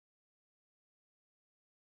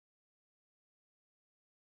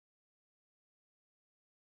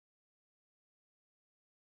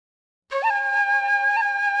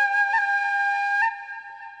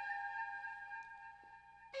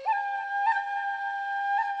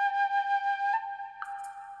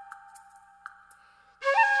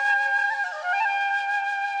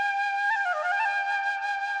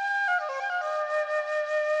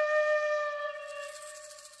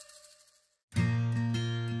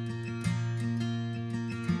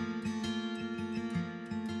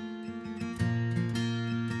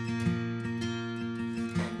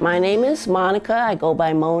My name is Monica. I go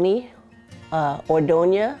by Monie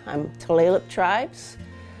Ordonia. I'm Tulalip tribes.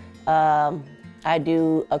 I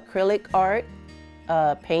do acrylic art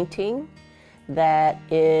painting that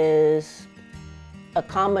is a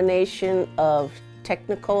combination of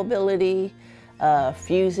technical ability,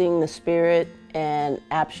 fusing the spirit, and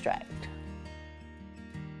abstract.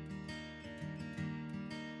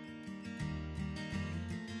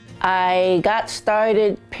 I got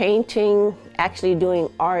started painting, actually doing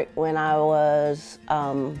art when I was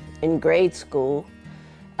in grade school.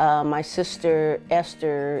 My sister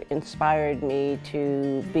Esther inspired me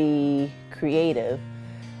to be creative.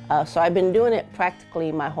 So I've been doing it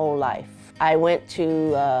practically my whole life. I went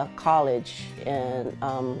to college and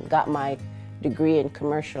got my degree in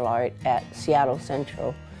commercial art at Seattle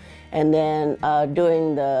Central. And then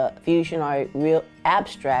doing the fusion art, real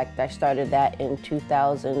abstract, I started that in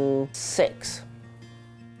 2006.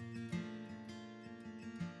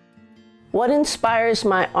 What inspires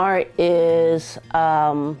my art is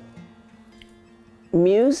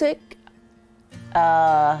music,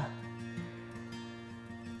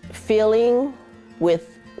 feeling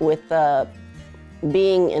with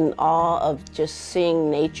being in awe of just seeing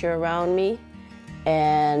nature around me.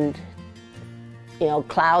 And you know,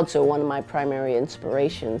 clouds are one of my primary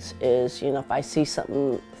inspirations. Is, you know, if I see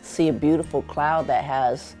a beautiful cloud that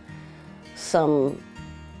has some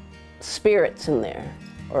spirits in there,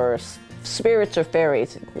 or spirits or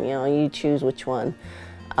fairies, you know, you choose which one.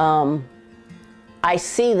 I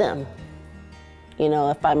see them. You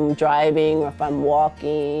know, if I'm driving or if I'm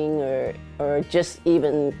walking or just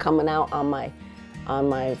even coming out on my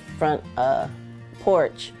front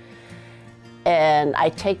porch, and I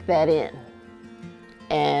take that in.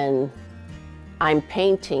 And I'm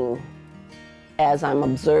painting as I'm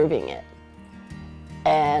observing it.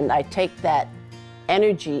 And I take that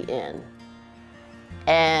energy in.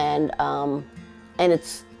 And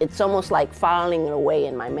it's almost like filing it away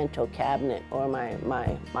in my mental cabinet or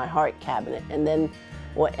my heart cabinet. And then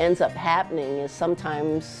what ends up happening is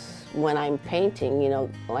sometimes when I'm painting, you know,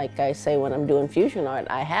 like I say, when I'm doing fusion art,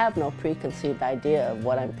 I have no preconceived idea of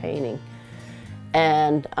what I'm painting.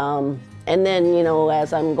 And then, you know,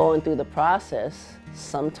 as I'm going through the process,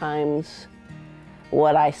 sometimes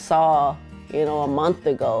what I saw, you know, a month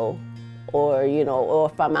ago, or, you know, or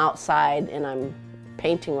if I'm outside and I'm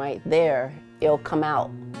painting right there, it'll come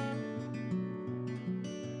out.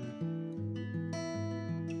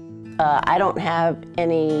 I don't have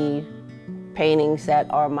any paintings that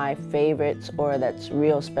are my favorites or that's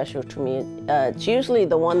real special to me. It's usually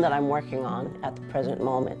the one that I'm working on at the present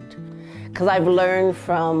moment. Because I've learned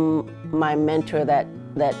from my mentor that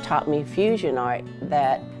taught me fusion art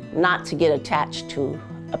that not to get attached to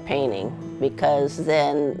a painting, because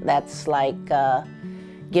then that's like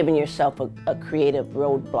giving yourself a creative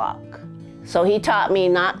roadblock. So he taught me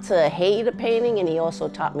not to hate a painting, and he also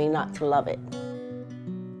taught me not to love it.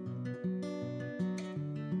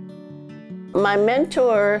 My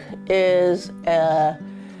mentor is a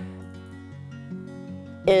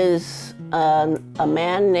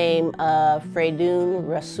man named Fredoon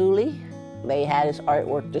Rassouli. They had his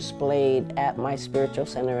artwork displayed at my spiritual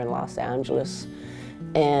center in Los Angeles.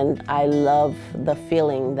 And I love the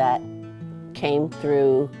feeling that came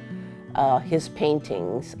through his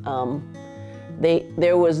paintings.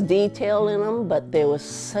 There was detail in them, but there was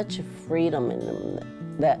such a freedom in them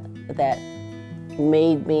that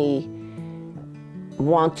made me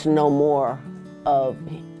want to know more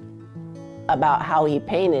about how he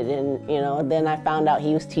painted. And you know, then I found out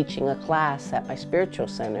he was teaching a class at my spiritual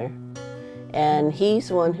center, and he's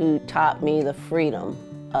the one who taught me the freedom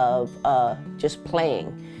of just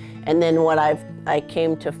playing. And then what I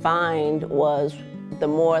came to find was the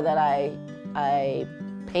more that I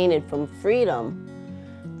painted from freedom,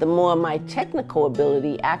 the more my technical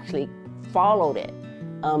ability actually followed it.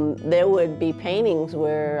 There would be paintings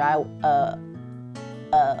where a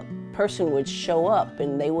person would show up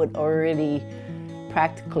and they would already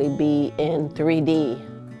practically be in 3D,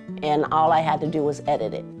 and all I had to do was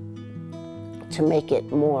edit it to make it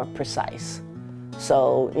more precise.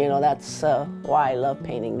 So, you know, that's why I love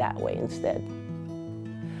painting that way instead.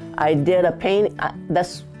 I did a painting,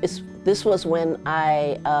 this was when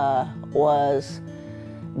I was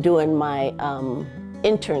doing my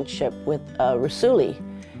internship with Rassouli,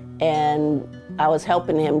 and I was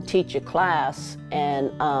helping him teach a class,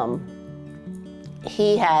 and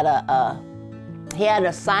he had an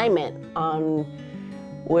assignment on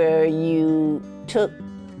where you took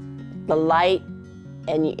the light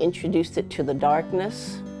and you introduced it to the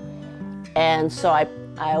darkness. And so I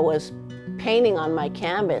was painting on my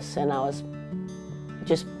canvas, and I was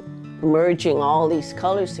just merging all these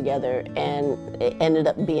colors together, and it ended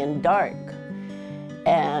up being dark.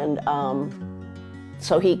 And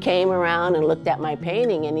so he came around and looked at my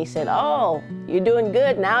painting and he said, "Oh, you're doing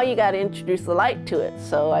good. Now you got to introduce the light to it."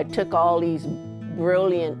 So I took all these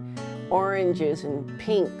brilliant oranges and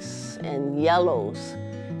pinks and yellows.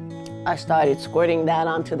 I started squirting that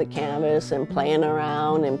onto the canvas and playing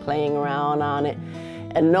around on it.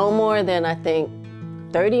 And no more than, I think,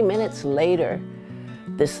 30 minutes later,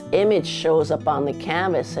 this image shows up on the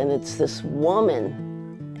canvas, and it's this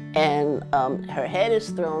woman, and her head is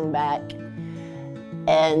thrown back,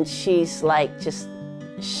 and she's like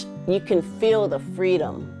you can feel the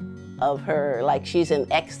freedom of her, like she's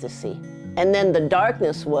in ecstasy. And then the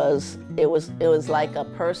darkness was, it was like a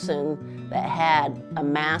person that had a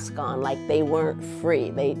mask on, like they weren't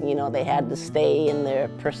free. They had to stay in their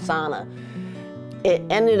persona. It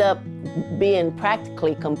ended up being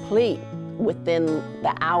practically complete within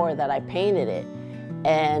the hour that I painted it.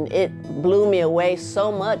 And it blew me away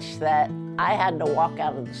so much that I had to walk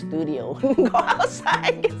out of the studio and go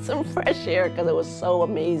outside and get some fresh air because it was so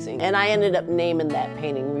amazing. And I ended up naming that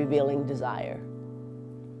painting Revealing Desire.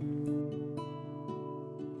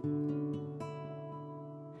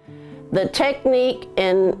 The technique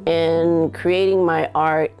in creating my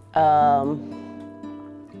art,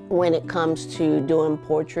 when it comes to doing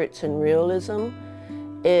portraits and realism,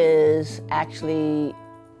 is actually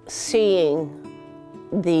seeing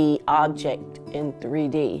the object in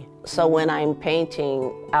 3D. So when I'm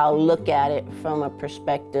painting, I'll look at it from a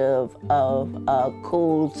perspective of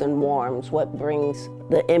cools and warms, what brings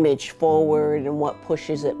the image forward and what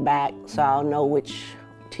pushes it back, so I'll know which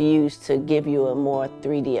to use to give you a more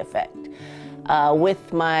 3D effect.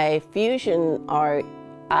 With my fusion art,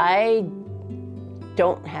 I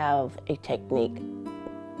don't have a technique,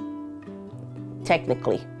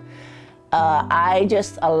 technically. I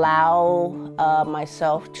just allow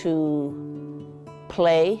myself to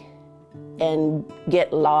play and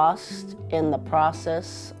get lost in the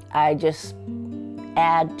process. I just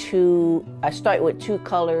add I start with 2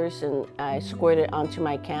 colors and I squirt it onto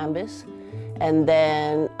my canvas. And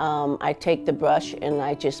then I take the brush and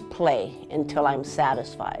I just play until I'm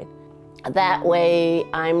satisfied. That way,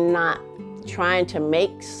 I'm not trying to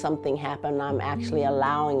make something happen, I'm actually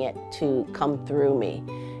allowing it to come through me.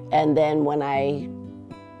 And then when I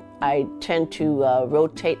tend to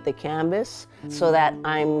rotate the canvas so that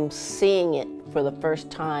I'm seeing it for the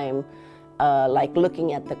first time, like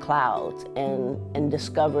looking at the clouds and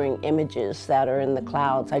discovering images that are in the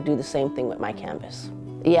clouds. I do the same thing with my canvas.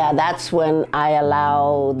 Yeah, that's when I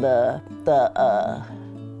allow the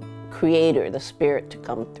creator, the spirit, to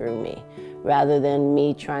come through me, rather than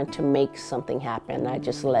me trying to make something happen. I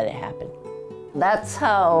just let it happen. That's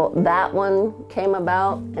how that one came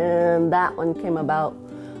about, and that one came about.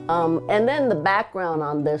 And then the background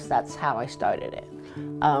on this, that's how I started it,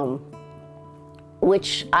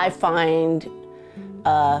 which I find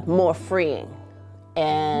more freeing.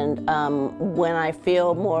 And when I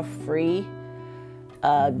feel more free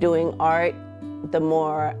doing art, the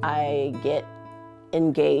more I get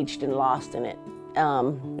engaged and lost in it.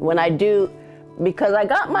 When I do, because I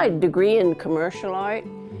got my degree in commercial art,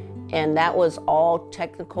 and that was all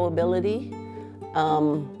technical ability,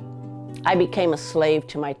 I became a slave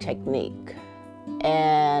to my technique.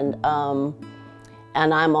 And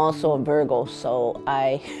I'm also a Virgo, so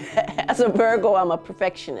as a Virgo, I'm a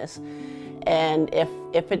perfectionist. And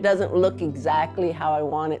if it doesn't look exactly how I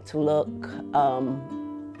want it to look,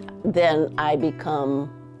 then I become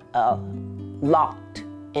locked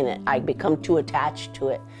in it. I become too attached to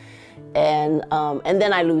it. And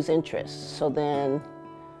then I lose interest. So then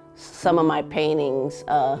some of my paintings,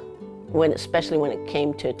 especially when it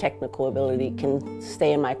came to technical ability, can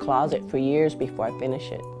stay in my closet for years before I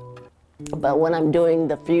finish it. But when I'm doing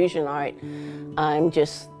the fusion art, I'm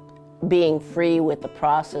just being free with the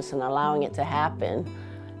process and allowing it to happen.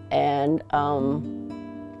 And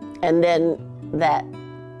then that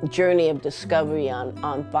journey of discovery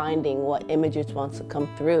on finding what images wants to come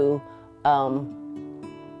through,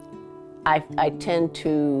 I tend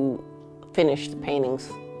to finish the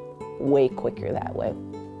paintings way quicker that way.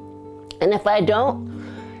 And if I don't,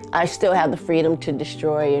 I still have the freedom to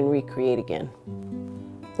destroy and recreate again.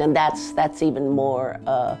 And that's even more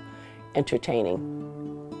entertaining.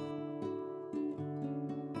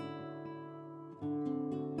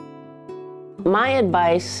 My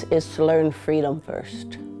advice is to learn freedom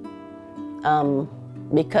first,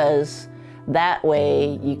 because that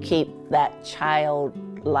way you keep that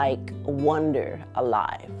childlike wonder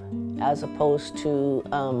alive, as opposed to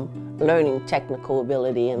learning technical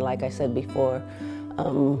ability. And like I said before,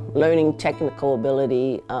 Learning technical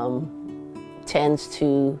ability tends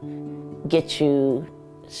to get you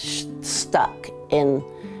stuck in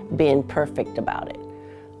being perfect about it.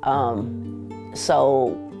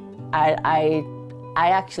 So I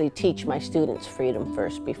actually teach my students freedom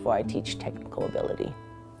first before I teach technical ability.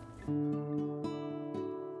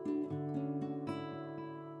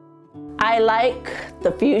 I like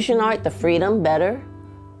the fusion art, the freedom, better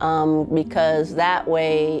because that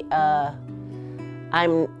way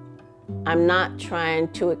I'm not trying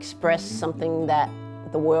to express something that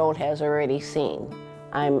the world has already seen.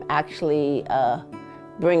 I'm actually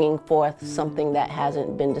bringing forth something that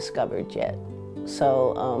hasn't been discovered yet.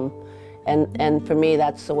 So, and for me,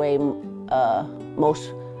 that's the way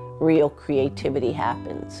most real creativity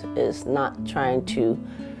happens, is not trying to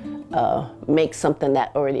make something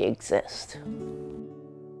that already exists.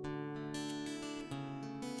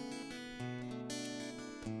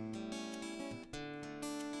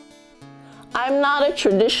 I'm not a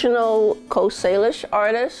traditional Coast Salish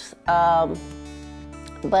artist,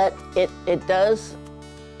 but it does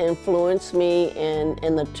influence me in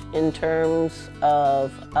terms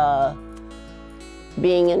of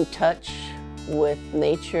being in touch with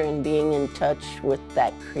nature and being in touch with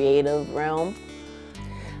that creative realm.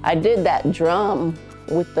 I did that drum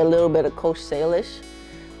with a little bit of Coast Salish,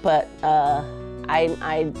 but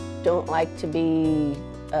I don't like to be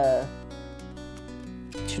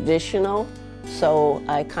traditional. So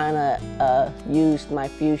I kind of used my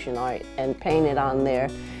fusion art and painted on there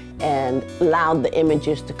and allowed the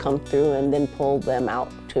images to come through and then pulled them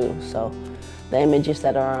out too. So the images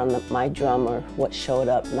that are on my drum are what showed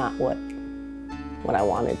up, not what I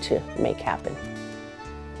wanted to make happen.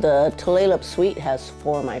 The Tulalip suite has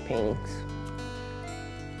 4 of my paintings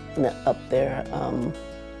up there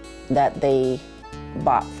that they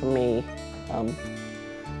bought for me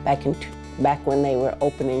back when they were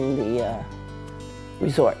opening the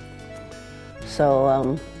resort.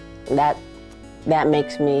 So that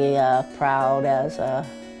makes me proud as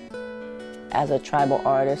a tribal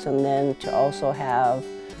artist, and then to also have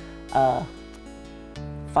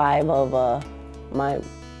 5 of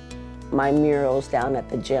my murals down at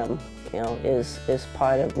the gym, is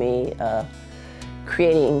part of me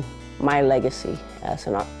creating my legacy as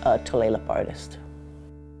a Tulalip artist.